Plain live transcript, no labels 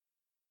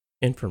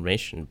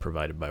Information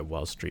provided by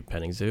Wall Street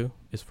Petting Zoo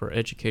is for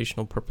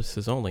educational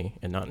purposes only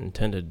and not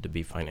intended to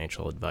be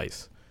financial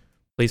advice.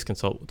 Please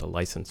consult with a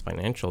licensed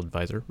financial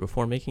advisor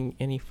before making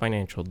any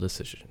financial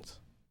decisions.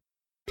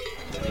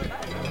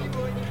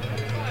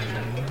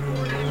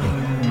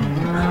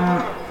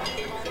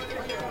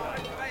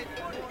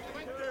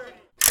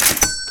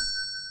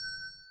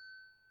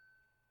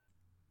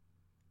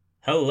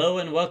 Hello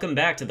and welcome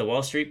back to the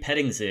Wall Street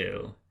Petting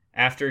Zoo.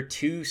 After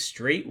 2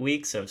 straight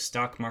weeks of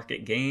stock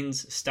market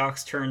gains,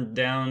 stocks turned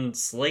down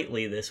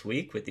slightly this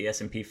week with the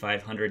S&P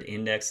 500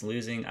 index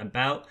losing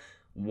about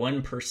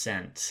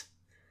 1%.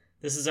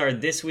 This is our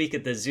This Week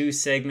at the Zoo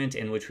segment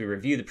in which we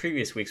review the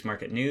previous week's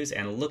market news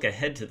and look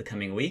ahead to the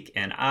coming week,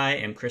 and I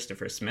am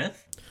Christopher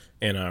Smith.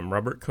 And I'm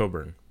Robert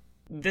Coburn.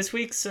 This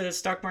week's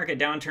stock market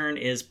downturn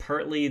is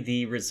partly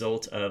the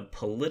result of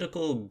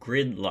political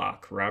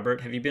gridlock.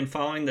 Robert, have you been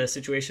following the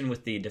situation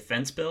with the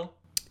defense bill?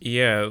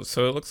 Yeah,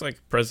 so it looks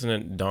like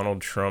President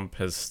Donald Trump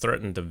has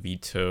threatened to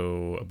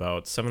veto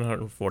about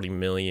 $740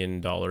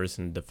 million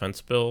in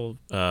defense bill,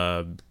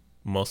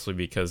 mostly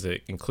because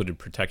it included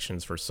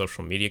protections for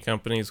social media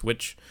companies,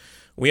 which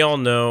we all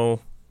know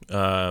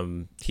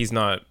he's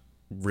not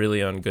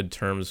really on good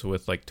terms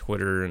with, like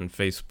Twitter and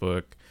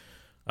Facebook.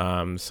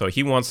 So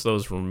he wants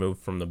those removed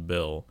from the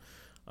bill.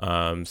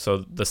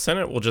 So the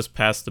Senate will just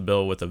pass the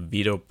bill with a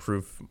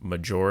veto-proof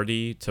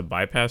majority to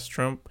bypass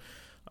Trump.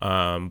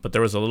 But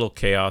there was a little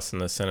chaos in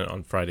the Senate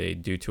on Friday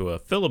due to a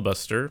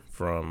filibuster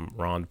from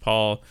Ron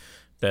Paul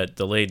that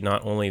delayed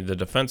not only the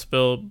defense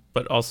bill,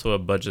 but also a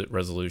budget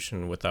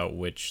resolution without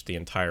which the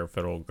entire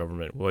federal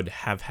government would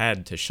have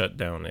had to shut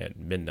down at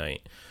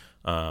midnight.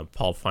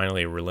 Paul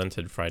finally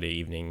relented Friday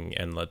evening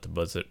and let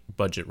the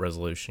budget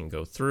resolution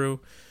go through,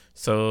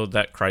 so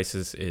that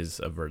crisis is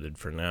averted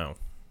for now.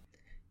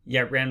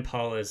 Yeah, Rand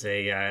Paul is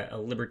a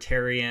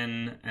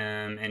libertarian,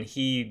 and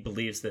he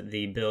believes that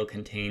the bill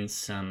contains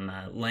some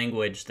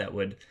language that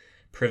would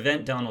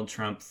prevent Donald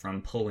Trump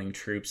from pulling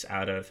troops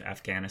out of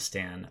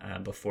Afghanistan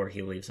before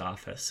he leaves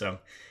office. So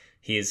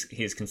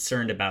he's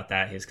concerned about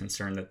that. He's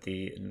concerned that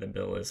the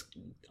bill is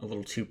a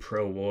little too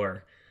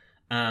pro-war.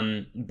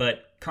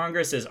 But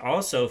Congress is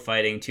also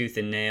fighting tooth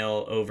and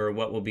nail over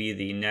what will be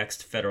the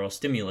next federal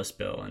stimulus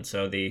bill. And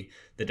so the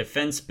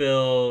defense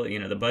bill,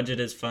 the budget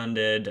is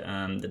funded,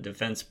 the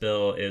defense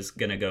bill is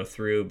going to go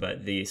through,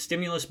 but the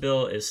stimulus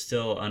bill is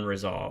still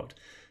unresolved.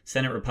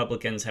 Senate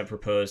Republicans have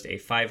proposed a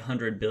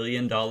 $500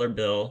 billion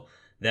bill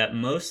that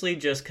mostly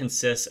just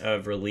consists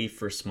of relief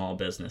for small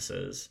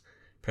businesses.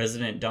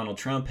 President Donald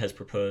Trump has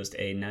proposed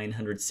a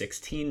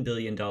 $916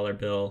 billion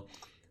bill,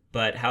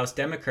 but House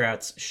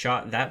Democrats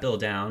shot that bill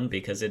down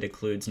because it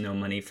includes no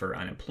money for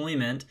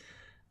unemployment.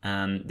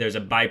 There's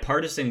a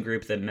bipartisan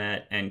group that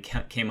met and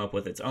came up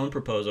with its own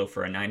proposal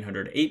for a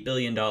 $908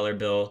 billion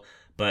bill,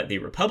 but the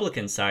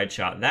Republican side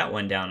shot that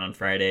one down on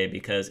Friday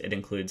because it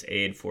includes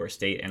aid for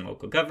state and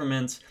local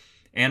governments,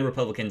 and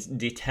Republicans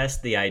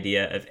detest the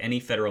idea of any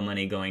federal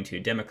money going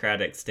to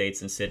Democratic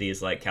states and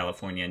cities like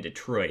California and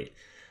Detroit.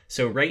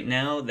 So right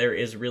now, there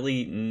is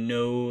really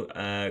no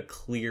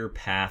clear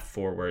path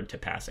forward to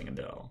passing a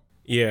bill.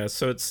 Yeah,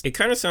 so it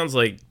kind of sounds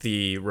like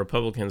the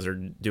Republicans are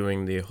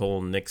doing the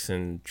whole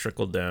Nixon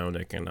trickle-down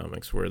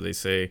economics, where they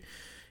say,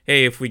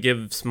 hey, if we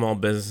give small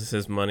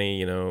businesses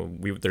money,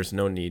 there's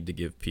no need to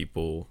give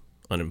people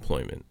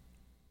unemployment.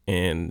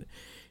 And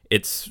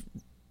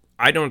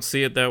I don't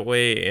see it that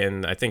way,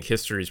 and I think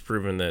history's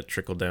proven that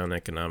trickle-down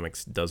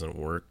economics doesn't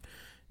work.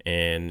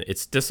 And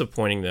it's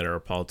disappointing that our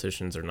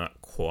politicians are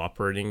not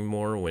cooperating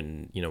more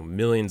when,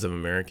 millions of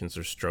Americans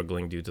are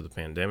struggling due to the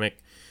pandemic.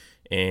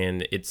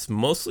 And it's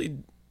mostly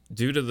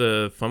due to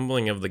the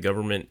fumbling of the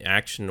government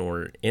action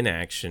or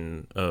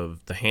inaction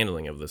of the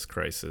handling of this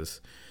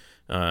crisis.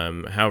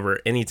 However,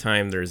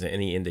 anytime there's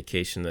any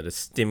indication that a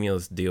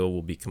stimulus deal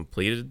will be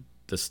completed,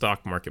 the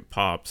stock market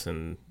pops.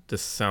 And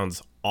this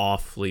sounds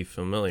awfully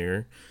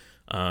familiar,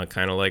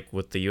 kind of like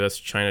with the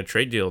U.S.-China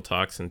trade deal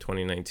talks in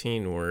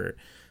 2019, where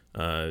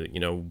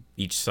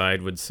each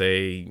side would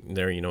say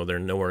they're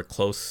nowhere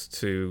close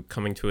to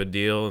coming to a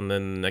deal, and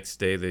then the next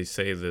day they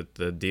say that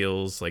the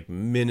deal's like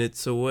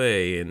minutes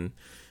away, and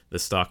the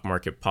stock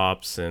market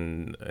pops.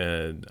 And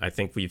I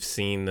think we've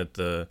seen that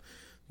the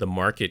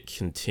market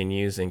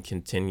continues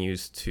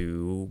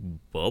to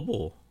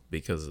bubble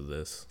because of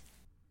this.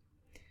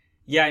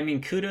 Yeah,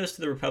 kudos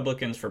to the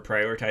Republicans for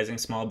prioritizing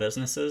small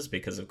businesses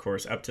because, of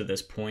course, up to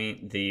this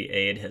point, the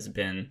aid has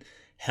been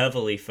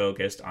heavily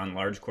focused on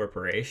large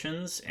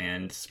corporations,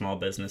 and small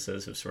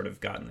businesses have sort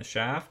of gotten the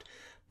shaft.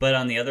 But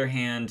on the other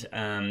hand,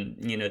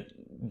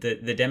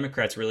 the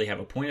Democrats really have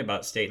a point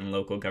about state and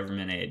local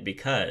government aid,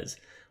 because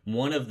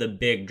one of the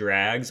big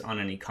drags on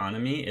an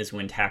economy is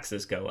when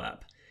taxes go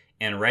up.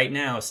 And right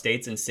now,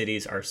 states and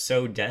cities are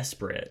so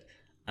desperate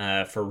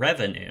for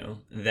revenue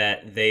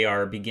that they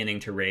are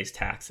beginning to raise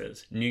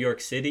taxes. New York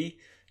City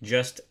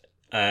just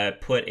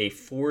put a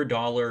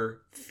 $4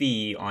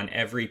 fee on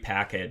every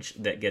package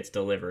that gets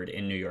delivered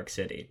in New York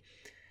City.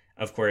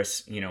 Of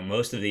course,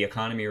 most of the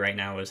economy right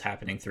now is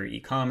happening through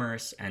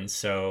e-commerce, and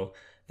so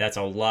that's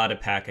a lot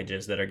of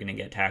packages that are going to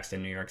get taxed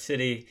in New York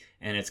City,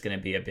 and it's going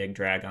to be a big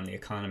drag on the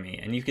economy.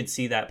 And you could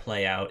see that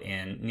play out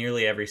in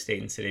nearly every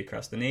state and city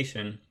across the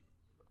nation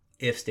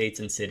if states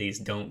and cities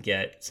don't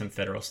get some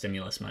federal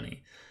stimulus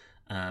money.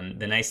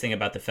 The nice thing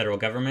about the federal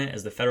government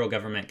is the federal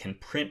government can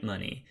print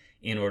money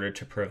in order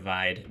to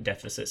provide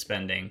deficit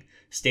spending.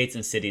 States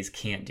and cities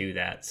can't do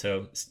that.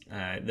 So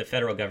the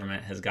federal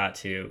government has got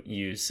to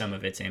use some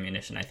of its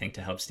ammunition, I think,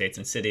 to help states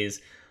and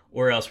cities,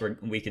 or else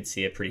we could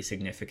see a pretty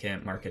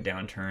significant market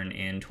downturn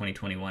in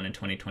 2021 and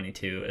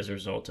 2022 as a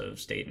result of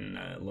state and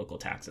local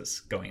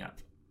taxes going up.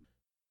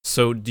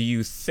 So do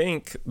you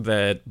think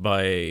that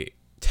by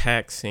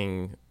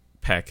taxing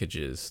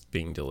packages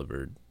being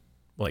delivered,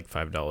 like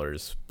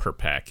 $5 per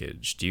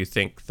package, do you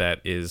think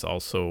that is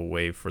also a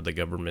way for the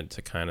government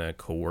to kind of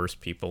coerce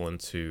people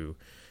into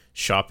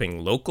shopping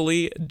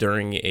locally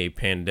during a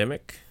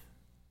pandemic?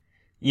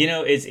 You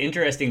know, it's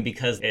interesting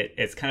because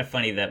it's kind of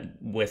funny that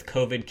with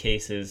COVID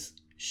cases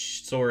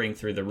soaring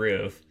through the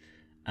roof,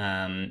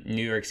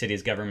 New York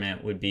City's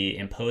government would be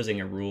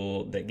imposing a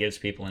rule that gives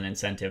people an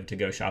incentive to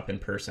go shop in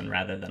person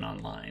rather than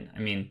online. I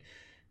mean,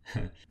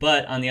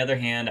 but on the other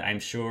hand, I'm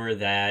sure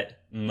that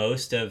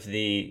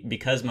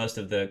because most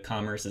of the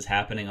commerce is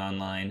happening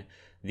online,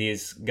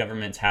 these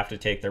governments have to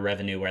take their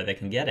revenue where they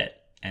can get it.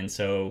 And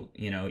so,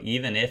 you know,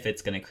 even if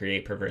it's going to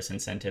create perverse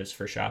incentives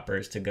for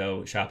shoppers to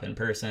go shop in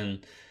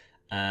person,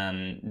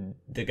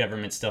 the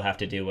government still have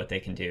to do what they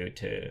can do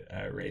to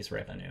raise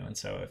revenue. And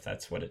so if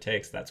that's what it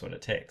takes, that's what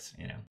it takes,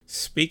 you know.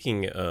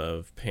 Speaking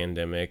of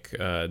pandemic,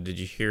 did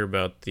you hear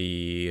about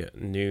the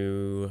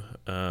new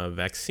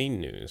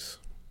vaccine news?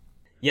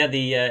 Yeah,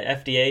 the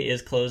FDA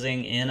is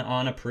closing in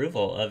on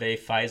approval of a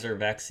Pfizer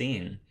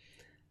vaccine.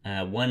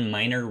 One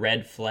minor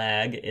red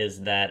flag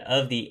is that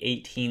of the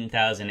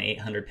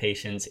 18,800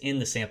 patients in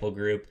the sample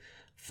group,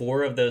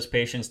 4 of those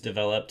patients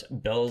developed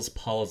Bell's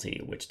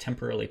palsy, which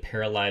temporarily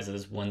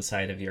paralyzes one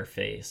side of your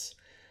face.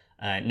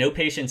 No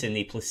patients in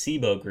the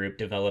placebo group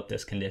developed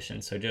this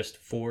condition, so just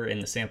 4 in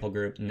the sample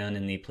group, none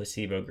in the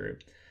placebo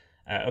group.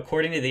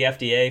 According to the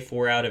FDA,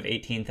 4 out of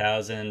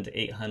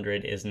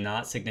 18,800 is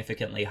not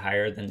significantly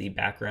higher than the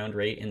background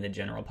rate in the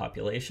general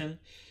population.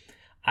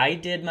 I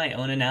did my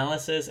own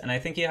analysis, and I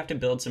think you have to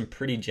build some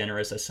pretty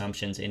generous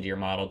assumptions into your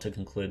model to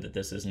conclude that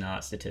this is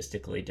not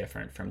statistically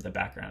different from the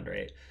background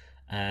rate.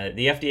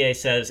 The FDA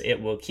says it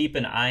will keep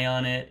an eye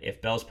on it.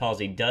 If Bell's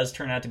palsy does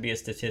turn out to be a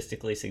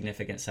statistically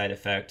significant side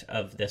effect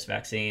of this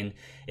vaccine,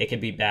 it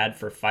could be bad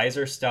for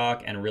Pfizer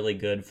stock and really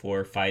good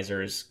for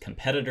Pfizer's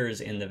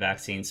competitors in the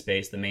vaccine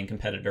space, the main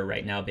competitor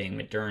right now being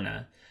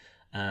Moderna.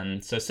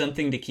 So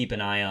something to keep an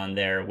eye on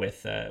there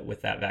with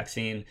that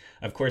vaccine.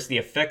 Of course, the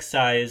effect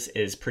size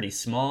is pretty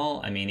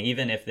small. I mean,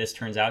 even if this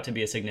turns out to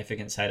be a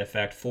significant side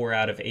effect, 4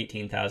 out of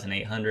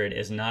 18,800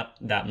 is not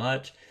that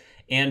much.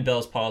 And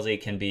Bell's palsy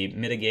can be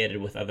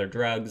mitigated with other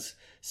drugs.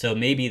 So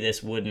maybe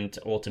this wouldn't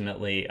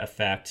ultimately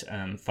affect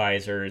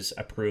Pfizer's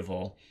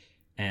approval,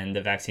 and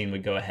the vaccine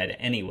would go ahead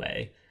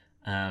anyway.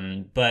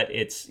 But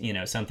it's, you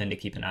know, something to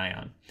keep an eye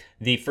on.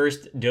 The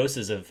first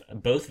doses of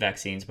both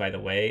vaccines, by the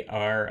way,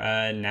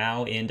 are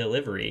now in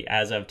delivery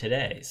as of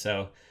today.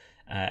 So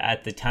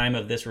at the time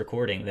of this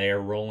recording, they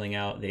are rolling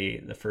out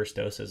the first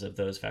doses of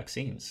those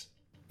vaccines.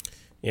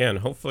 Yeah, and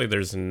hopefully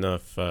there's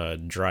enough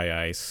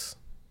dry ice.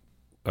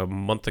 A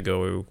month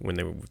ago, when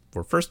they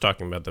were first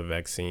talking about the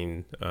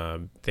vaccine,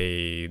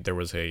 there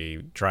was a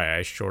dry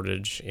ice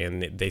shortage,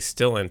 and they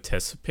still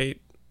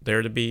anticipate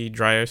there to be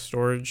dry ice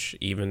storage,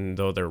 even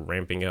though they're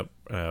ramping up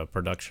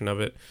production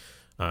of it.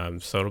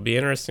 So it'll be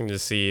interesting to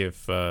see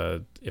if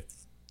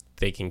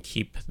they can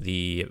keep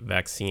the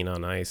vaccine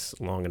on ice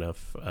long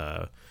enough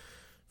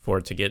for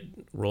it to get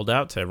rolled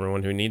out to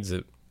everyone who needs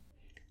it.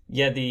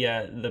 Yeah,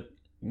 the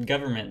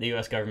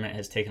U.S. government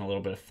has taken a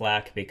little bit of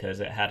flack because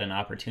it had an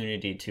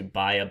opportunity to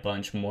buy a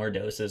bunch more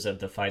doses of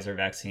the Pfizer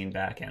vaccine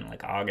back in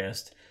like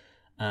August,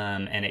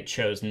 and it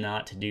chose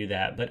not to do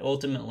that. But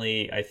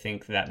ultimately, I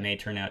think that may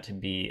turn out to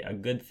be a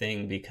good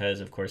thing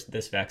because, of course,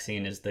 this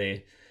vaccine is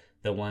the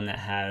one that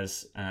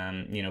has,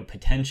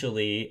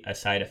 potentially a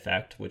side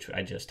effect, which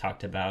I just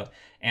talked about,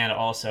 and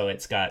also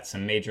it's got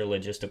some major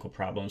logistical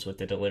problems with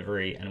the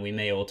delivery, and we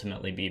may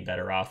ultimately be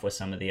better off with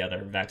some of the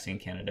other vaccine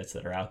candidates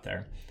that are out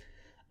there.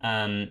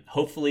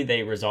 Hopefully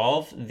they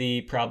resolve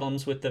the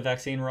problems with the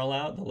vaccine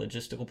rollout, the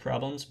logistical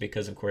problems,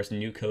 because of course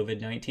new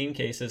COVID-19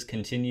 cases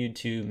continued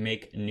to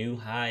make new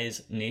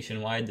highs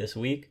nationwide this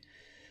week.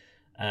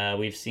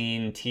 We've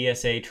seen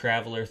TSA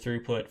traveler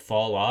throughput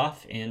fall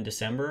off in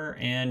December.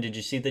 And did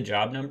you see the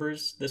job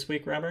numbers this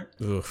week, Robert?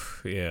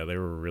 Oof, yeah, they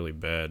were really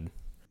bad.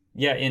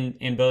 Yeah,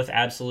 in both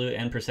absolute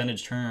and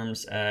percentage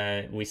terms,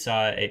 we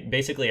saw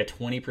basically a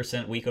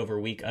 20% week over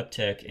week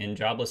uptick in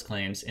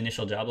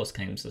initial jobless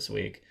claims this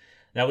week.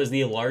 That was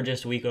the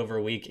largest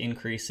week-over-week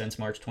increase since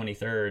March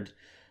 23rd.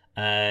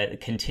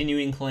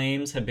 Continuing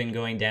claims have been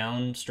going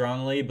down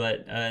strongly,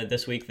 but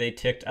this week they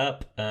ticked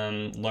up.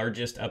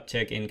 Largest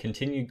uptick in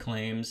continued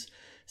claims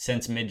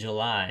since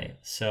mid-July.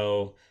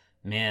 So,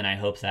 Man, I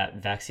hope that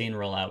vaccine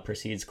rollout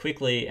proceeds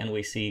quickly and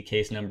we see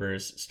case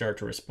numbers start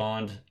to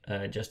respond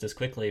just as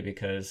quickly,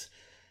 because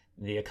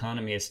the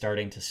economy is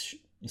starting to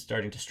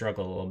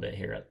struggle a little bit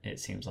here. It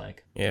seems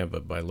like. Yeah,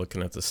 but by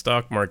looking at the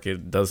stock market,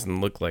 it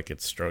doesn't look like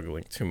it's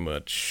struggling too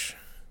much.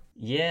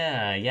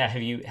 Yeah, yeah.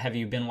 Have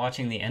you been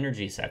watching the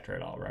energy sector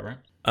at all, Robert?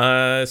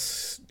 A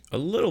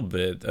little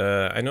bit.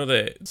 I know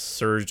that it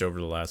surged over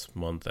the last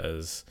month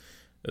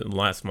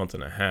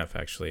and a half,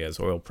 actually, as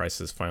oil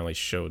prices finally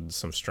showed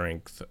some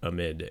strength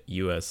amid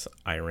U.S.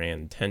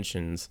 Iran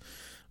tensions.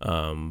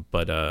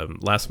 But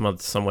last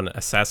month, someone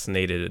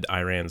assassinated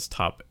Iran's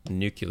top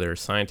nuclear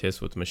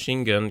scientist with a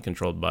machine gun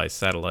controlled by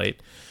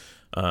satellite.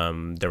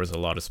 There was a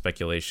lot of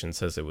speculation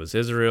says it was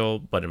Israel,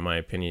 but in my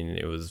opinion,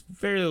 it was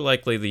very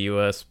likely the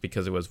U.S.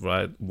 because it was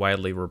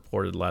widely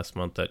reported last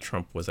month that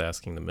Trump was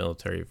asking the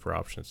military for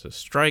options to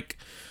strike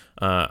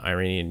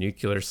Iranian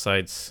nuclear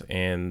sites,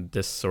 and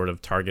this sort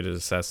of targeted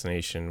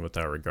assassination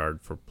without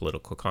regard for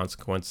political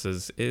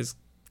consequences is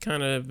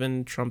kind of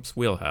in Trump's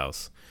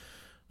wheelhouse.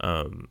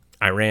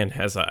 Iran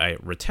has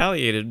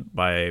retaliated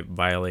by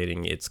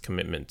violating its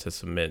commitment to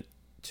submit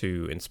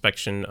to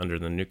inspection under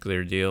the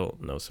nuclear deal,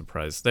 no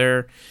surprise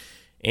there,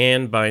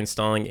 and by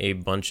installing a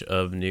bunch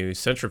of new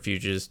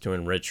centrifuges to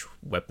enrich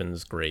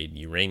weapons-grade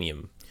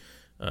uranium.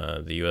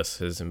 The U.S.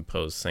 has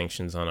imposed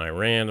sanctions on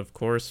Iran, of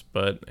course,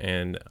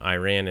 and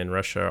Iran and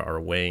Russia are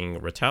weighing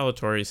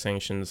retaliatory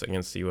sanctions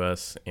against the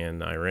U.S.,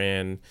 and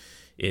Iran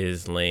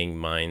is laying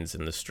mines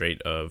in the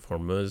Strait of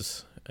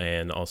Hormuz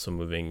and also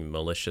moving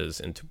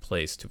militias into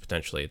place to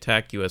potentially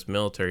attack U.S.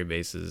 military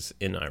bases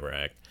in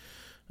Iraq.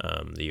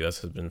 The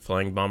U.S. has been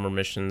flying bomber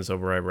missions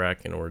over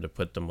Iraq in order to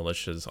put the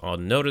militias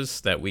on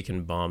notice that we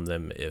can bomb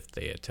them if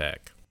they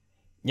attack.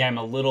 Yeah, I'm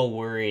a little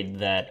worried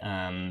that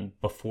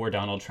before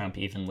Donald Trump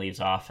even leaves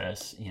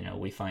office,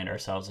 we find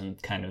ourselves in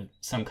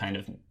some kind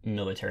of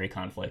military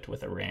conflict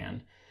with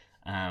Iran.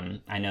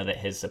 I know that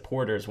his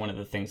supporters, one of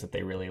the things that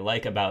they really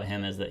like about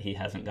him is that he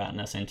hasn't gotten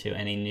us into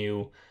any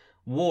new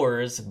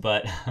wars,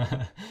 but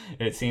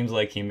it seems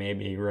like he may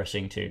be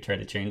rushing to try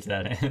to change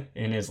that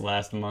in his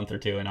last month or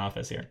two in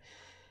office here.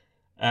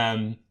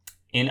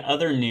 In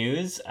other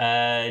news,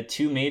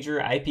 two major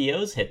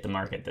IPOs hit the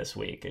market this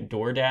week,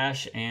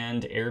 DoorDash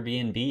and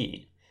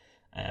Airbnb.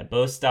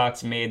 Both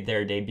stocks made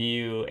their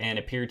debut and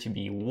appear to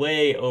be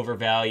way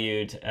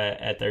overvalued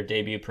at their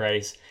debut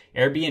price.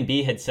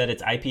 Airbnb had set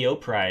its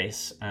IPO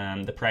price,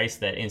 the price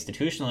that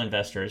institutional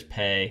investors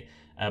pay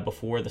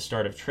before the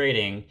start of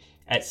trading,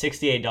 at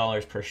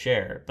 $68 per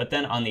share. But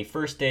then on the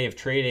first day of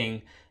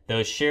trading,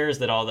 those shares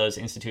that all those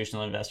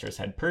institutional investors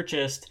had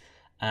purchased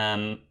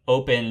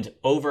opened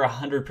over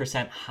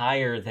 100%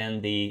 higher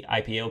than the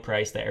IPO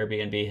price that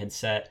Airbnb had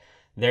set.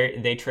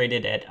 They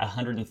traded at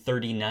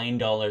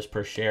 $139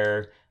 per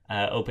share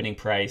opening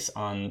price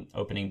on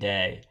opening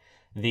day.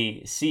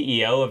 The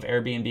CEO of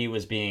Airbnb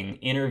was being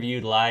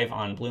interviewed live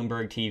on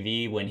Bloomberg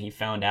TV when he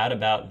found out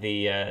about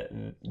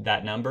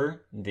that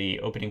number,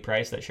 the opening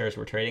price that shares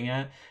were trading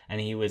at,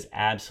 and he was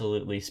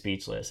absolutely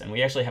speechless. And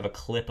we actually have a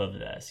clip of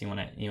this. You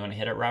want to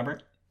hit it,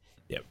 Robert?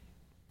 Yep.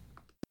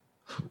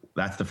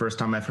 That's the first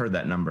time I've heard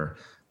that number.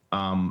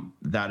 When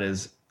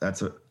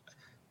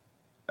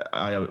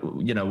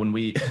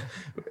we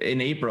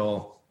in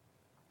April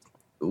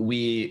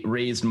we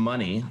raised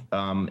money,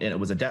 and it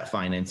was a debt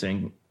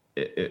financing.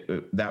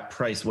 That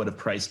price would have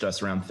priced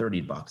us around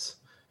 $30.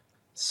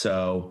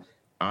 So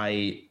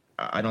I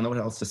don't know what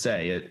else to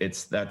say.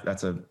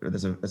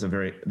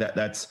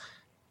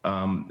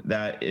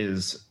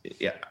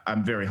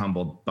 I'm very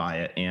humbled by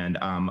it, and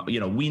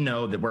we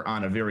know that we're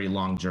on a very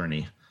long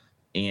journey.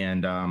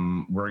 And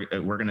we're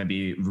going to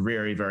be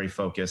very, very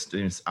focused.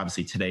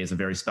 Obviously, today is a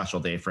very special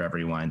day for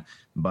everyone.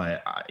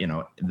 But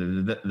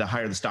the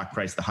higher the stock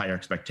price, the higher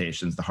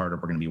expectations, the harder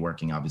we're going to be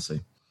working,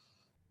 obviously.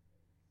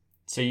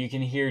 So you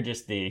can hear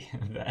just the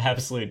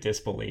absolute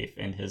disbelief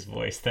in his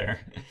voice there.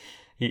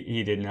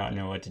 He did not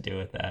know what to do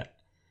with that.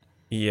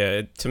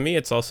 Yeah, to me,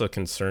 it's also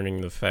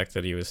concerning the fact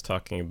that he was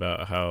talking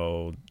about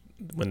how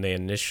when they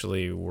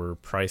initially were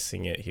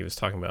pricing it, he was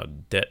talking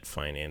about debt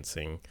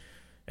financing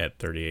at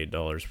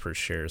 $38 per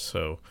share.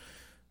 So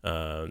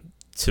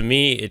to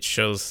me, it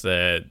shows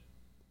that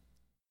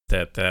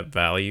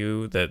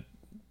value that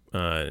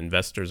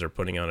investors are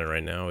putting on it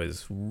right now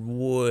is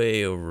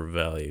way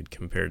overvalued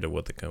compared to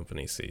what the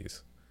company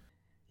sees.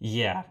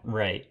 Yeah,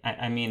 right.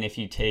 I mean, if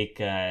you take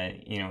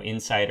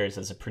insiders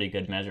as a pretty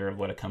good measure of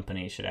what a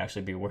company should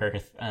actually be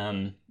worth,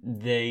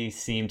 they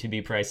seem to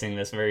be pricing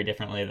this very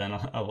differently than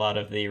a lot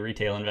of the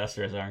retail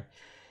investors are.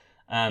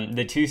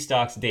 The two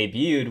stocks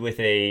debuted with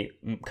a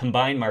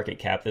combined market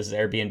cap, this is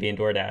Airbnb and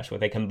DoorDash,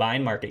 with a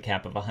combined market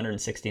cap of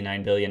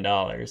 $169 billion,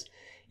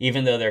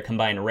 even though their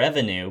combined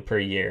revenue per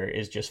year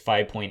is just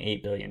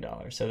 $5.8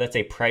 billion. So that's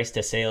a price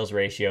to sales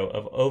ratio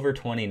of over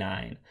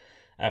 29.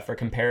 For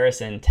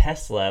comparison,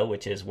 Tesla,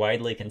 which is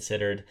widely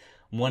considered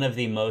one of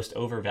the most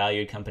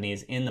overvalued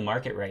companies in the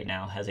market right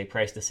now, has a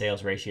price to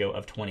sales ratio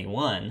of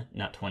 21,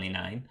 not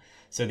 29.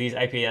 So these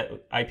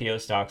IPO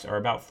stocks are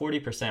about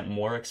 40%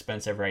 more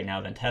expensive right now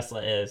than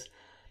Tesla is.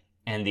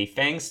 And the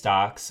FANG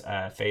stocks,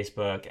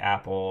 Facebook,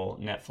 Apple,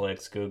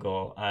 Netflix,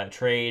 Google,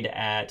 trade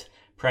at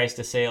price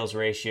to sales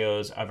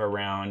ratios of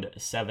around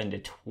 7 to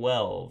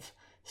 12.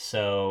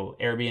 So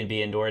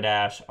Airbnb and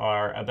DoorDash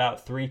are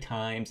about 3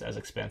 times as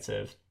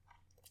expensive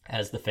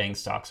as the FANG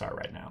stocks are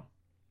right now.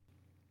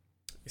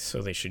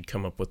 So they should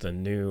come up with a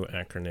new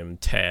acronym,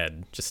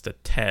 TAD, just a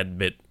tad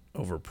bit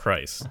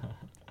overpriced.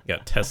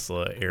 Got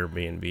Tesla,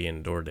 Airbnb,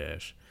 and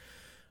DoorDash.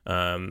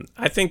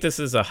 I think this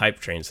is a hype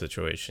train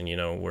situation,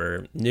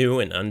 where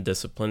new and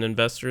undisciplined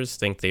investors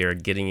think they are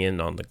getting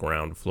in on the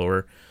ground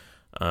floor.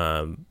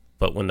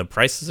 But when the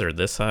prices are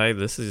this high,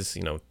 this is,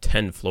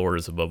 10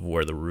 floors above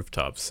where the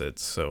rooftop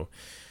sits. So,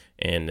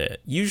 and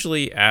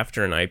usually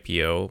after an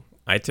IPO,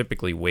 I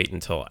typically wait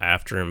until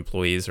after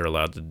employees are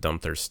allowed to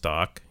dump their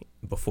stock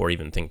before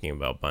even thinking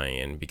about buying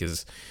in,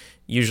 because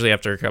usually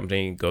after a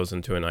company goes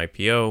into an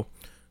IPO,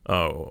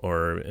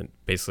 or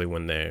basically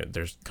when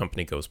their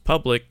company goes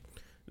public,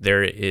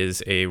 there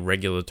is a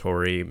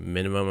regulatory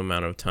minimum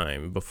amount of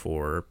time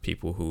before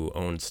people who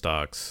own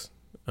stocks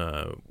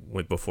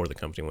before the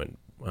company went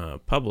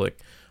public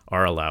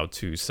are allowed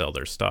to sell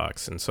their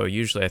stocks. And so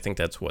usually I think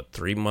that's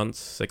 3 months,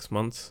 6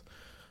 months.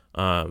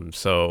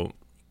 So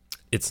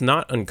it's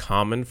not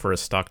uncommon for a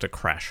stock to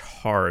crash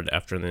hard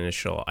after the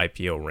initial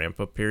IPO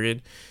ramp-up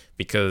period,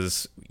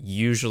 because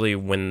usually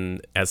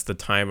as the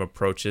time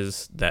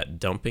approaches that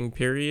dumping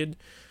period,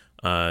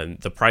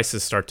 the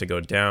prices start to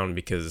go down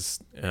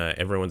because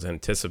everyone's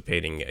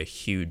anticipating a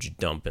huge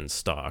dump in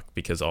stock,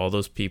 because all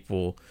those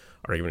people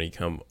are going to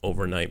become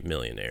overnight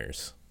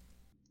millionaires.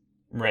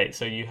 Right.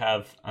 So you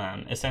have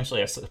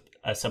essentially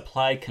a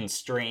supply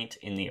constraint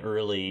in the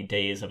early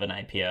days of an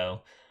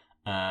IPO,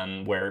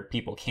 where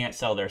people can't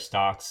sell their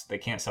stocks, they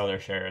can't sell their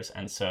shares.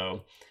 And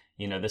so,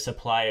 the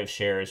supply of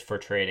shares for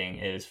trading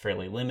is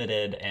fairly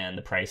limited and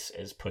the price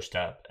is pushed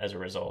up as a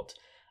result.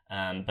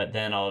 But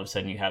then all of a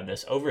sudden you have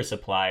this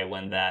oversupply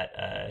when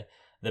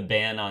the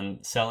ban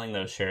on selling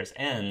those shares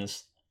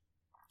ends.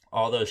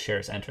 All those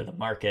shares enter the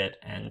market,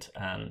 and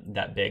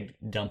that big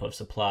dump of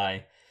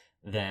supply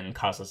then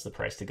causes the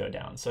price to go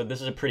down. So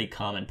this is a pretty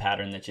common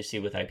pattern that you see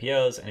with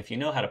IPOs, and if you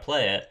know how to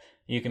play it,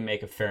 you can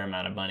make a fair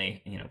amount of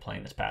money,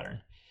 playing this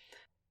pattern.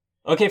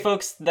 Okay,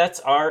 folks, that's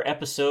our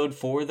episode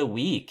for the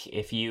week.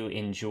 If you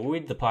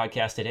enjoyed the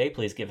podcast today,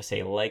 please give us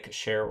a like,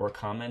 share, or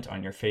comment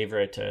on your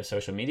favorite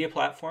social media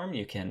platform.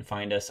 You can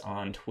find us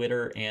on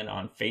Twitter and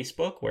on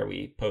Facebook, where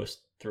we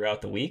post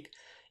throughout the week.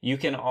 You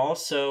can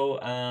also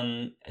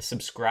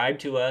subscribe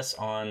to us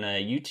on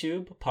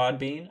YouTube,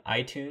 Podbean,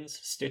 iTunes,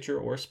 Stitcher,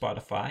 or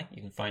Spotify.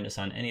 You can find us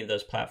on any of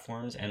those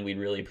platforms, and we'd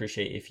really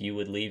appreciate if you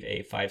would leave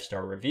a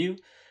 5-star review,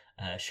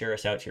 share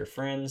us out to your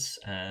friends,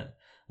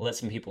 let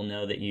some people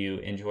know that you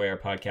enjoy our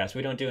podcast.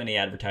 We don't do any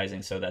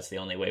advertising, so that's the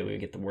only way we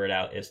get the word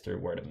out is through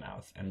word of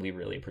mouth, and we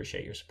really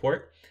appreciate your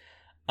support.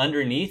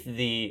 Underneath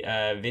the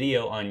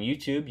video on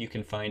YouTube, you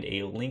can find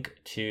a link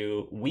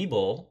to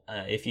Webull.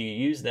 If you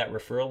use that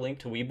referral link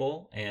to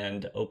Webull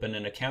and open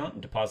an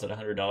account, deposit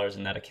 $100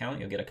 in that account,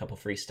 you'll get a couple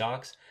free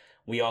stocks.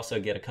 We also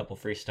get a couple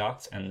free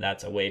stocks, and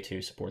that's a way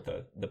to support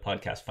the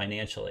podcast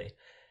financially.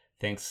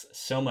 Thanks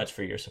so much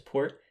for your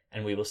support,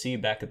 and we will see you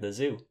back at the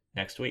zoo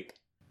next week.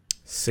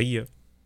 See ya.